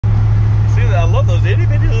love those itty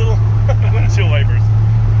bitty little windshield wipers.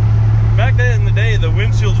 Back then in the day, the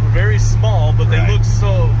windshields were very small, but they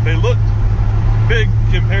looked big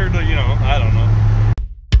compared to, you know, I don't know.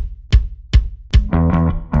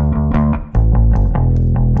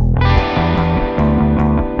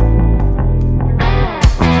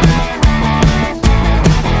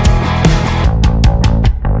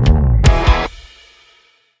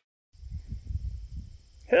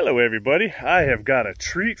 Hello everybody, I have got a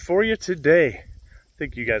treat for you today. I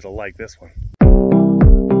think you guys will like this one.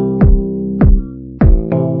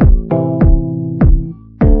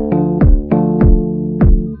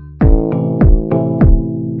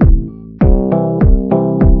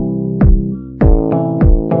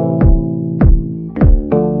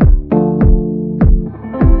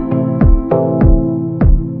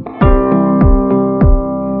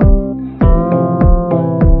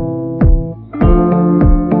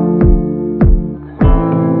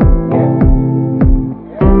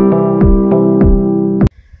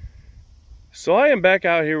 So I am back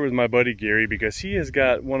out here with my buddy Gary because he has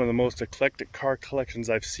got one of the most eclectic car collections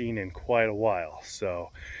I've seen in quite a while.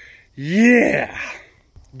 So, yeah!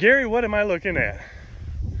 Gary, what am I looking at?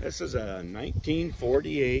 This is a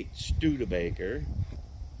 1948 Studebaker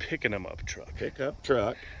Pickup truck. Pickup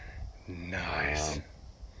truck. Nice.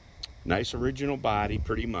 Nice original body,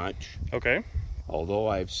 pretty much. Okay. Although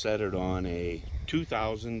I've set it on a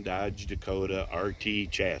 2000 Dodge Dakota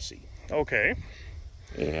RT chassis. Okay.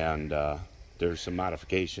 And there's some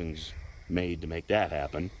modifications made to make that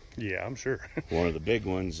happen. Yeah, I'm sure. One of the big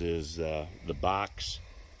ones is the box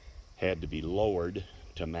had to be lowered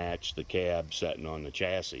to match the cab setting on the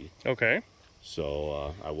chassis. Okay.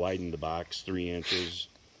 So I widened the box 3 inches,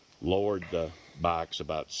 lowered the box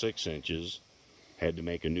about 6 inches, had to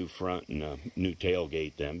make a new front and a new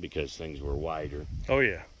tailgate then because things were wider. Oh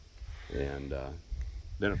yeah. And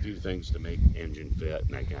then a few things to make engine fit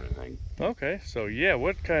and that kind of thing. Okay, so yeah,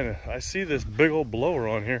 what kind of, I see this big old blower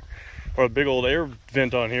on here, or a big old air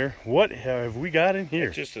vent on here. What have we got in here?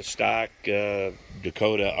 It's just a stock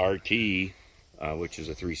Dakota RT, which is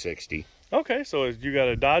a 360. Okay, so you got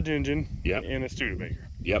a Dodge engine. Yep. And a Studebaker.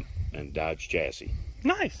 Yep, and Dodge chassis.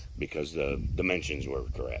 Nice. Because the dimensions were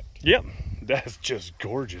correct. Yep, that's just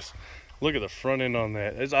gorgeous. Look at the front end on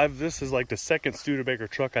that. This is like the second Studebaker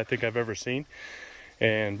truck I think I've ever seen.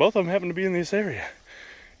 And both of them happen to be in this area.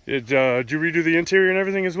 Did you redo the interior and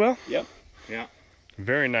everything as well? Yep. Yeah.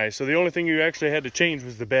 Very nice. So the only thing you actually had to change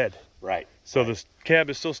was the bed. Right. So the cab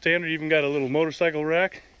is still standard. You even got a little motorcycle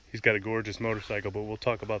rack. He's got a gorgeous motorcycle, but we'll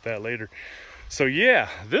talk about that later. So yeah,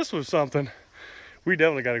 this was something. We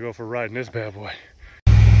definitely got to go for a ride in this bad boy.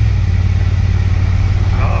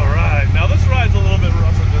 All right. Now this ride's a little bit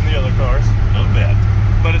rougher than the other cars. A little bit.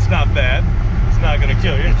 But it's not bad. Not gonna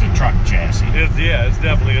kill you. It's a truck chassis. Yeah, it's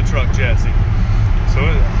definitely a truck chassis. So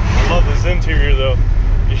I love this interior though.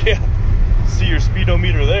 Yeah, see your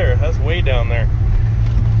speedometer there. That's way down there.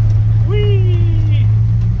 Whee!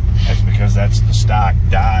 That's because that's the stock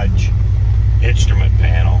Dodge instrument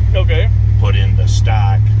panel. Okay. Put in the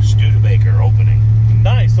stock Studebaker opening.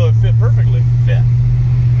 Nice. So it fit perfectly. Fit.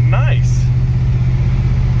 Nice.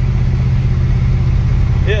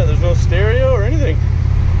 Yeah, there's no stereo or anything.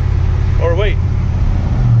 Or wait.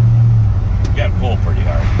 You got to pull pretty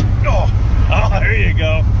hard. Oh, there you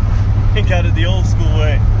go. He got it the old school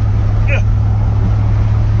way.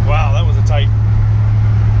 Wow, that was a tight.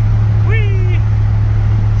 Whee!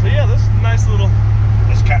 So yeah, this is a nice little.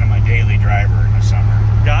 That's kind of my daily driver in the summer.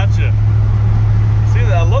 Gotcha. See,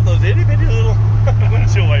 I love those itty bitty little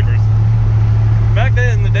windshield wipers. Back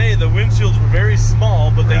then in the day, the windshields were very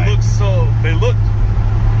small, but they looked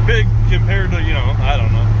big compared to, you know, I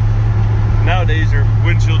don't know. Nowadays, your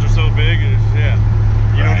windshields are so big, yeah.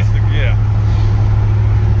 You notice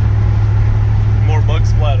more bug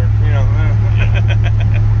splatter, you know.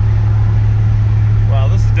 Wow,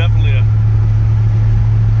 this is definitely a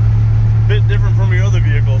bit different from your other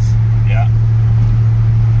vehicles. Yeah.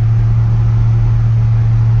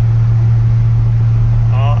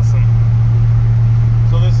 Awesome.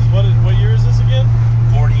 So this is what year is this again?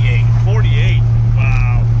 48. 48.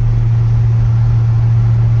 Wow.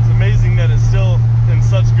 Amazing that it's still in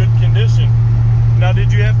such good condition. Now,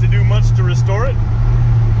 did you have to do much to restore it?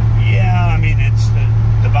 Yeah, I mean, it's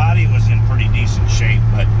the body was in pretty decent shape,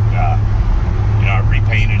 but you know, I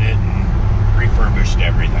repainted it and refurbished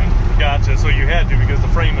everything. Gotcha. So you had to because the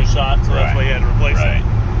frame was shot, so that's why you had to replace it.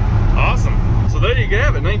 Awesome. So there you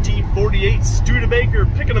have it, 1948 Studebaker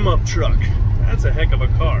Pickup truck. That's a heck of a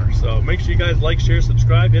car. So make sure you guys like, share,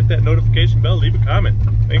 subscribe, hit that notification bell, leave a comment.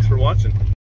 Thanks for watching.